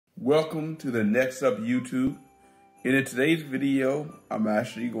Welcome to the Next Up YouTube. In today's video, I'm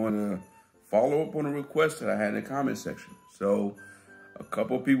actually going to follow up on a request that I had in the comment section. So a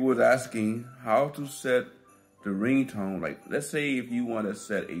couple of people was asking how to set the ringtone. Like, let's say if you want to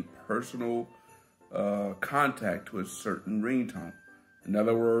set a personal contact to a certain ringtone. In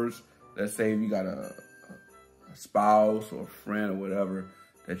other words, let's say if you got a spouse or a friend or whatever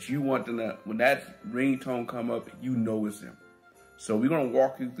that you want to know, when that ringtone come up, you know it's them. So we're going to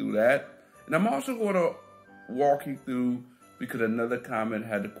walk you through that. And I'm also going to walk you through, because another comment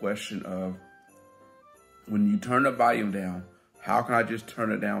had the question of, when you turn the volume down, how can I just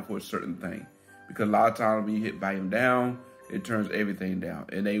turn it down for a certain thing? Because a lot of times when you hit volume down, it turns everything down.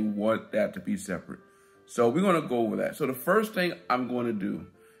 And they want that to be separate. So we're going to go over that. So the first thing I'm going to do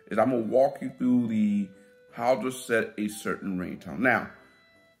is I'm going to walk you through how to set a certain ringtone. Now,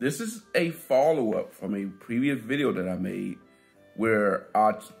 this is a follow-up from a previous video that I made where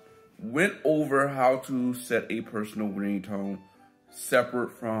I went over how to set a personal ringtone separate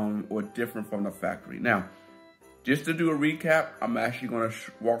from or different from the factory. Now, just to do a recap, I'm actually going to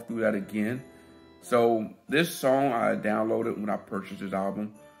walk through that again. So this song I downloaded when I purchased this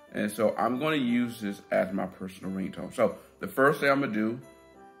album. And so I'm going to use this as my personal ringtone. So the first thing I'm going to do,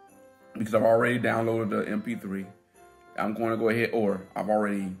 because I've already downloaded the MP3, I'm going to go ahead, or I've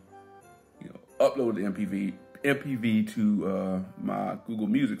already uploaded the MPV to my Google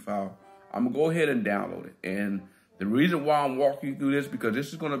Music file. I'm going to go ahead and download it. And the reason why I'm walking you through this, because this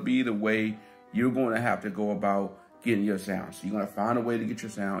is going to be the way you're going to have to go about getting your sound. So you're going to find a way to get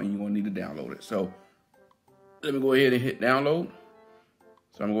your sound, and you're going to need to download it. So let me go ahead and hit download.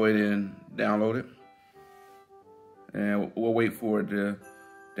 So I'm going to go ahead and download it. And we'll wait for it to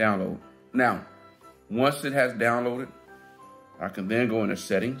download. Now, once it has downloaded, I can then go into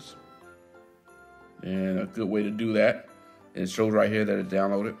settings. And a good way to do that, and it shows right here that it's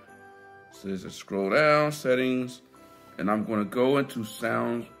downloaded. So there's a scroll down, settings, and I'm going to go into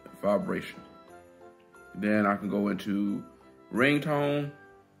sounds, vibration. Then I can go into ringtone,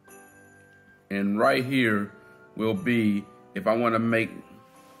 and right here will be if I want to make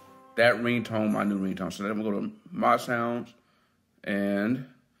that ringtone my new ringtone. So then I'm going to go to my sounds, and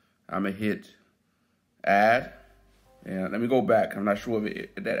I'm going to hit add. And let me go back. I'm not sure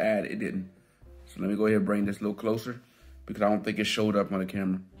if that add, it didn't. So let me go ahead and bring this a little closer, because I don't think it showed up on the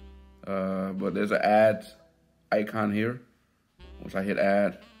camera. But there's an add icon here. Once I hit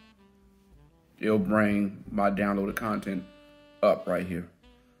add, it'll bring my downloaded content up right here.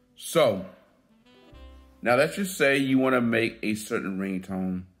 So now let's just say you want to make a certain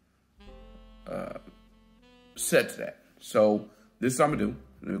ringtone set to that. So this is what I'm going to do.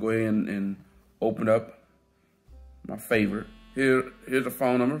 Let me go ahead and open up my favorite. Here's a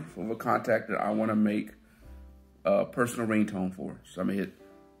phone number for a contact that I want to make a personal ringtone for. So I'm going to hit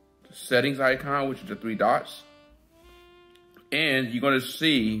the settings icon, which is the three dots. And you're going to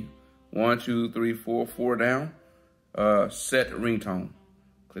see 1, 2, 3, 4 down, set ringtone.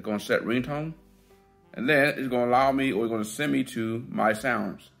 Click on set ringtone. And then it's going to allow me, or it's going to send me to my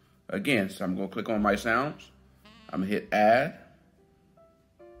sounds. Again, so I'm going to click on my sounds. I'm going to hit add.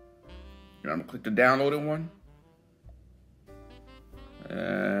 And I'm going to click the downloaded one.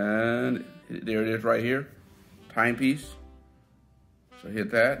 And there it is right here, timepiece. So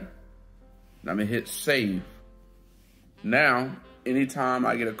hit that. And I'm gonna hit save. Now, anytime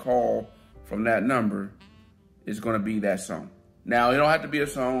I get a call from that number, it's gonna be that song. Now, it don't have to be a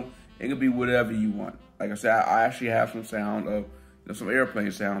song. It can be whatever you want. Like I said, I actually have some sound of, some airplane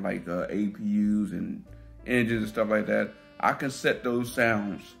sound, like APUs and engines and stuff like that. I can set those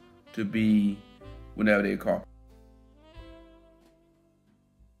sounds to be whenever they call.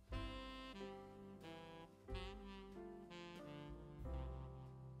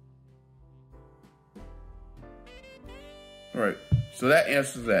 All right, so that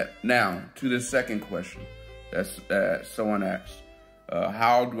answers that. Now, to the second question that someone asked,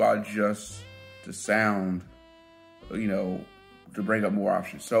 how do I adjust the sound, to bring up more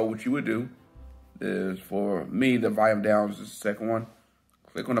options? So what you would do is, for me, the volume down is the second one.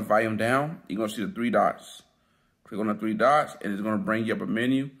 Click on the volume down, you're gonna see the three dots. Click on the three dots, and it's gonna bring you up a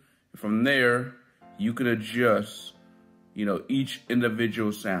menu. And from there, you can adjust, each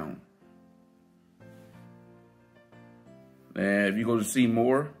individual sound. And if you go to see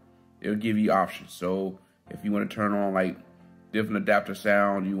more, it'll give you options. So if you want to turn on like different adapter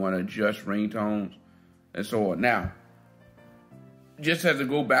sound, you want to adjust ringtones and so on. Now, just as to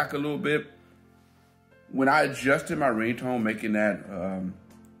go back a little bit, when I adjusted my ringtone, making that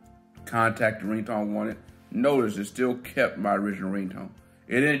contact the ringtone I wanted, notice it still kept my original ringtone.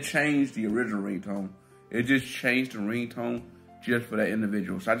 It didn't change the original ringtone. It just changed the ringtone just for that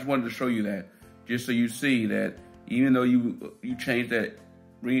individual. So I just wanted to show you that, just so you see that even though you change that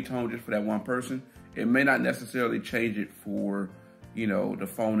ringtone just for that one person, it may not necessarily change it for, you know, the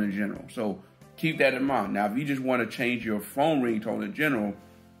phone in general. So keep that in mind. Now, if you just want to change your phone ringtone in general,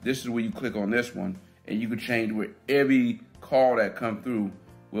 this is where you click on this one, and you can change where every call that comes through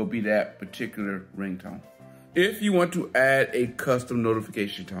will be that particular ringtone. If you want to add a custom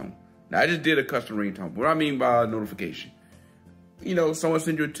notification tone, now I just did a custom ringtone. What I mean by notification, you know, someone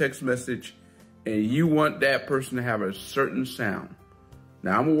sends you a text message and you want that person to have a certain sound.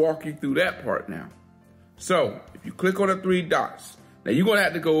 Now I'm gonna walk you through that part now. So if you click on the three dots, now you're gonna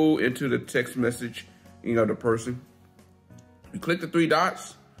have to go into the text message, you know, the person. You click the three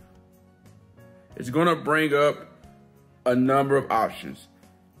dots, it's gonna bring up a number of options.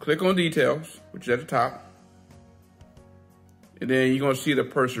 Click on details, which is at the top. And then you're gonna see the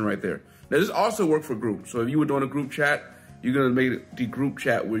person right there. Now this also works for groups. So if you were doing a group chat, you're gonna make the group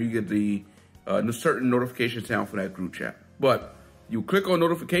chat where you get the certain notification sound for that group chat. But you click on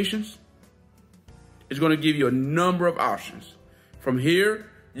notifications, it's gonna give you a number of options. From here,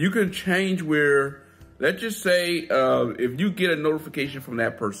 you can change where, let's just say, if you get a notification from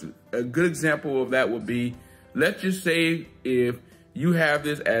that person, a good example of that would be, let's just say if you have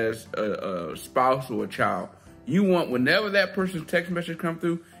this as a spouse or a child, you want whenever that person's text message come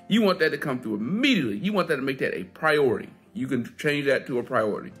through, you want that to come through immediately. You want that to make that a priority. You can change that to a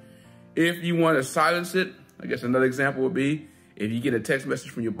priority. If you want to silence it, I guess another example would be if you get a text message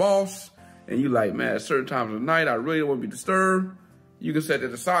from your boss and you like, man, at certain times of the night, I really don't want to be disturbed. You can set that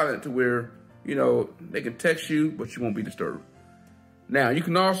to silent to where, you know, they can text you, but you won't be disturbed. Now, you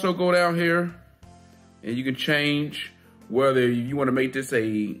can also go down here and you can change whether you want to make this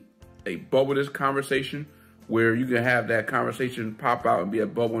a bubble conversation, where you can have that conversation pop out and be a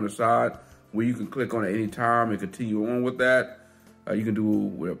bubble on the side where you can click on it any time and continue on with that. You can do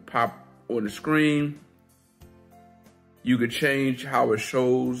where it pop on the screen. You could change how it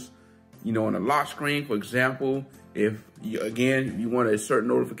shows, you know, on the lock screen. For example, if you want a certain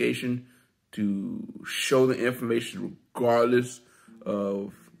notification to show the information regardless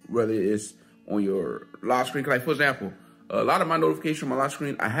of whether it's on your lock screen. Like for example, a lot of my notifications on my lock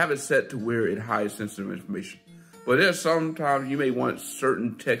screen, I have it set to where it hides sensitive information. But there's sometimes you may want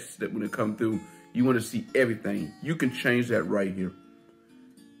certain texts that when it come through, you want to see everything. You can change that right here.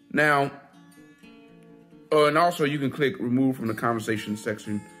 Now, and also you can click remove from the conversation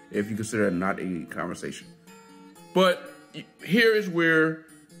section if you consider it not a conversation. But here is where,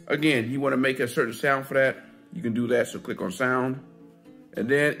 again, you want to make a certain sound for that. You can do that, so click on sound. And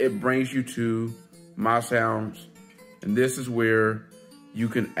then it brings you to my sounds. And this is where you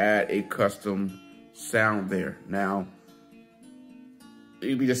can add a custom sound there. Now,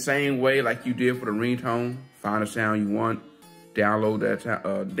 it'll be the same way like you did for the ringtone. Find a sound you want, download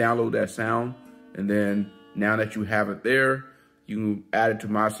that sound, and then now that you have it there, you can add it to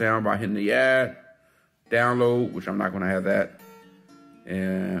my sound by hitting the add, download, which I'm not gonna have that,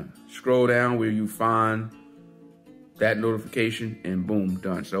 and scroll down where you find that notification, and boom,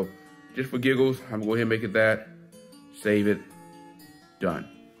 done. So just for giggles, I'm gonna go ahead and make it that, save it, done.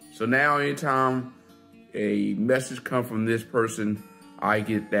 So now anytime a message comes from this person, I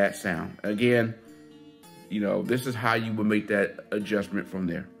get that sound. Again, you know, this is how you would make that adjustment from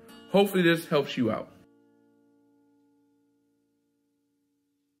there. Hopefully this helps you out.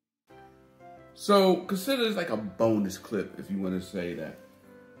 So consider this like a bonus clip, if you want to say that.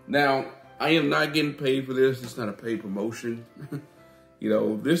 Now, I am not getting paid for this. It's not a paid promotion. You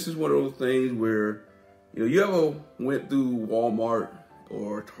know, this is one of those things where, you know, you ever went through Walmart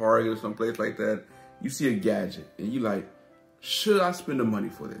or Target or someplace like that, you see a gadget and you like, should I spend the money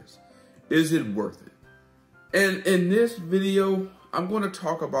for this? Is it worth it? And in this video, I'm going to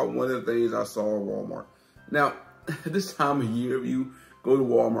talk about one of the things I saw at Walmart. Now, this time of year, if you go to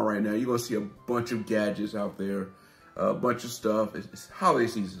Walmart right now, you're going to see a bunch of gadgets out there, a bunch of stuff. It's holiday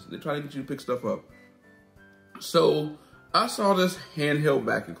season. They're trying to get you to pick stuff up. So I saw this handheld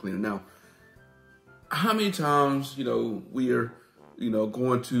vacuum cleaner. Now, how many times, you know, we are, you know,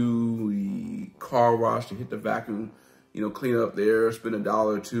 going to the car wash to hit the vacuum, you know, clean up there, spend $1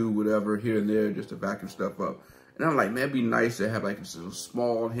 or $2, whatever, here and there, just to vacuum stuff up. And I'm like, man, it'd be nice to have like a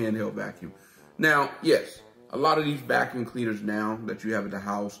small handheld vacuum. Now, yes, a lot of these vacuum cleaners now that you have at the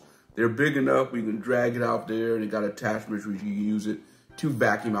house, they're big enough where you can drag it out there and they got attachments where you can use it to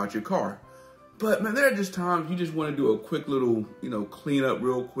vacuum out your car. But man, there are just times you just want to do a quick little, you know, clean up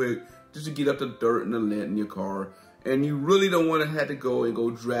real quick, just to get up the dirt and the lint in your car. And you really don't want to have to go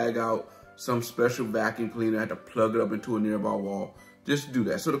drag out some special vacuum cleaner, have to plug it up into a nearby wall, just to do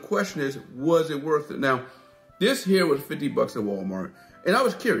that. So the question is, was it worth it? Now, this here was 50 bucks at Walmart. And I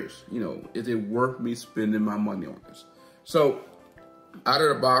was curious, you know, is it worth me spending my money on this? So out of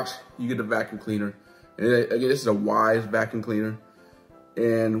the box, you get the vacuum cleaner. And again, this is a Wise vacuum cleaner.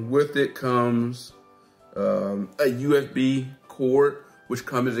 And with it comes a USB cord, which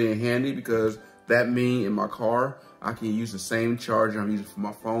comes in handy because that means in my car, I can use the same charger I'm using for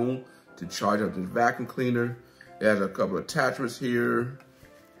my phone to charge up this vacuum cleaner. It has a couple of attachments here,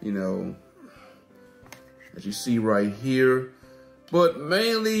 you know, as you see right here. But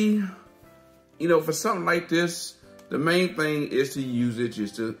mainly, you know, for something like this, the main thing is to use it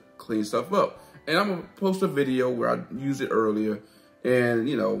just to clean stuff up. And I'm gonna post a video where I used it earlier, and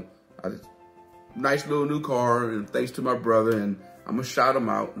you know, nice little new car, and thanks to my brother, and I'm gonna shout him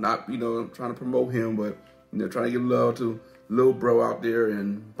out. Not, you know, trying to promote him, but you know, trying to give love to little bro out there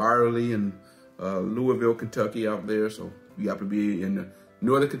in Byerly and Louisville, Kentucky out there. So you have to be in the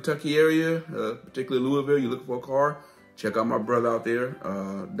northern Kentucky area, particularly Louisville, you're looking for a car, check out my brother out there,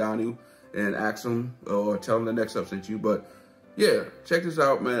 Donnie, and ask him or tell him the next up sent you. But yeah, check this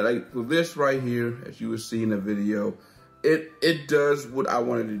out, man. Like for this right here, as you will see in the video, it does what I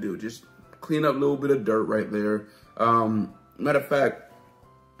wanted to do. Just clean up a little bit of dirt right there. Matter of fact,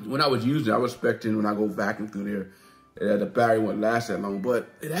 when I was using it, I was expecting when I go vacuum through there, the battery wouldn't last that long, but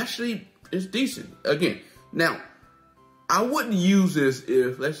it actually is decent. Again, now, I wouldn't use this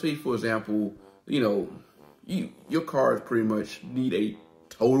if, let's say, for example, you know, your cars pretty much need a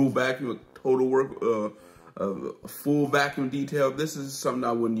total vacuum, total work, a full vacuum detail. This is something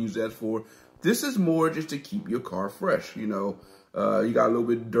I wouldn't use that for. This is more just to keep your car fresh, you know. You got a little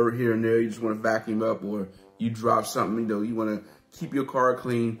bit of dirt here and there, you just want to vacuum up, or you drop something, you know, you want to keep your car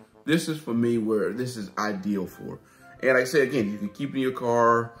clean. This is for me where this is ideal for. And like I said, again, you can keep it in your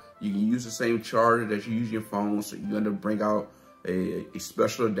car. You can use the same charger that you use your phone, so you're gonna bring out a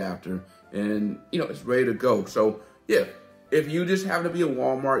special adapter, and you know, it's ready to go. So yeah, if you just happen to be at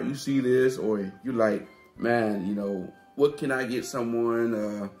Walmart, you see this, or you're like, man, you know, what can I get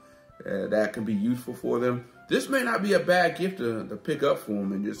someone that can be useful for them? This may not be a bad gift to pick up for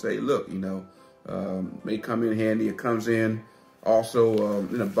them and just say, look, you know, may come in handy. It comes in also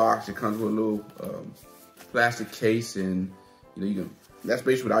in a box. It comes with a little plastic case, and you know, you can. That's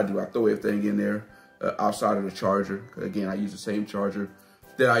basically what I do. I throw everything in there outside of the charger. Again, I use the same charger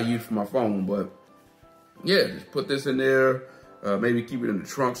that I use for my phone. But yeah, just put this in there. Maybe keep it in the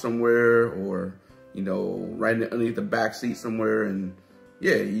trunk somewhere, or you know, right underneath the back seat somewhere. And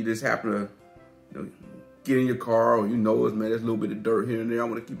yeah, you just happen to, you know, get in your car, or you notice, man, there's a little bit of dirt here and there. I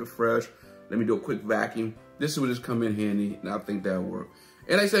want to keep it fresh. Let me do a quick vacuum. This would just come in handy, and I think that'll work.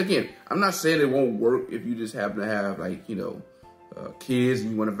 And like I said, again, I'm not saying it won't work if you just happen to have, like, you know, kids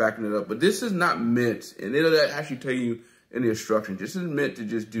and you want to vacuum it up. But this is not meant, and it'll actually tell you in the instructions, this is meant to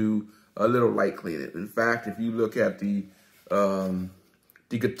just do a little light cleaning. In fact, if you look at the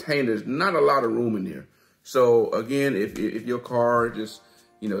containers, not a lot of room in there. So again, if your car just,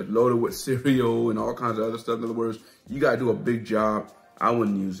 you know, loaded with cereal and all kinds of other stuff, in other words, you got to do a big job, I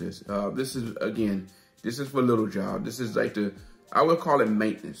wouldn't use this. This is, again, this is for little job. This is like I would call it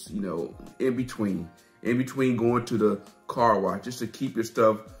maintenance, you know, in between going to the car wash, just to keep your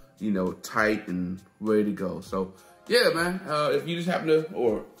stuff, you know, tight and ready to go. So yeah, man, if you just happen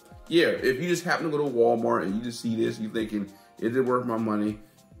to, if you just happen to go to Walmart and you just see this, you're thinking, is it worth my money?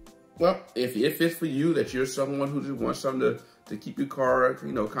 Well, if it's for you, that you're someone who just wants something to keep your car,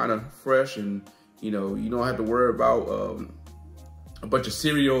 you know, kind of fresh, and you know, you don't have to worry about a bunch of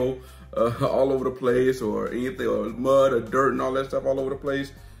cereal all over the place, or anything, or mud or dirt and all that stuff all over the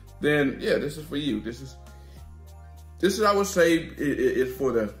place, then yeah, this is for you. This is I would say is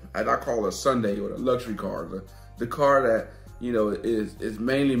for the, as I call it, Sunday, or the luxury car, the car that, you know, is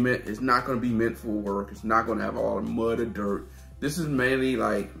mainly meant, it's not going to be meant for work. It's not going to have all the mud or dirt. This is mainly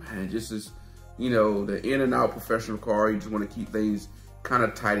like, man, this is, you know, the in and out professional car. You just want to keep things kind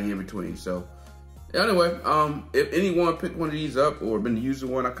of tidy in between. So anyway, if anyone picked one of these up or been using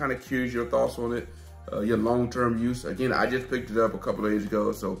one, I'm kind of curious your thoughts on it, your long-term use. Again, I just picked it up a couple of days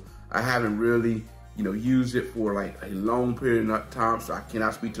ago, so I haven't really, you know, used it for like a long period of time, so I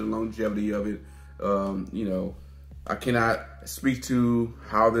cannot speak to the longevity of it. You know, I cannot speak to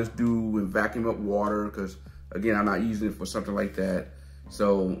how this do with vacuum up water, because again, I'm not using it for something like that.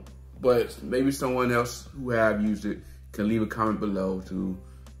 So, but maybe someone else who have used it can leave a comment below to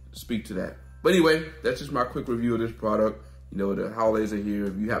speak to that. But anyway, that's just my quick review of this product. You know, the holidays are here.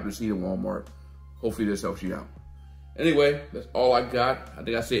 If you happen to see it in Walmart, hopefully this helps you out. Anyway, that's all I got. I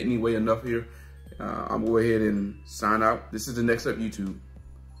think I said anyway enough here. I'm going to go ahead and sign out. This is the Next Up YouTube.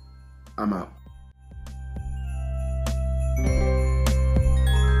 I'm out.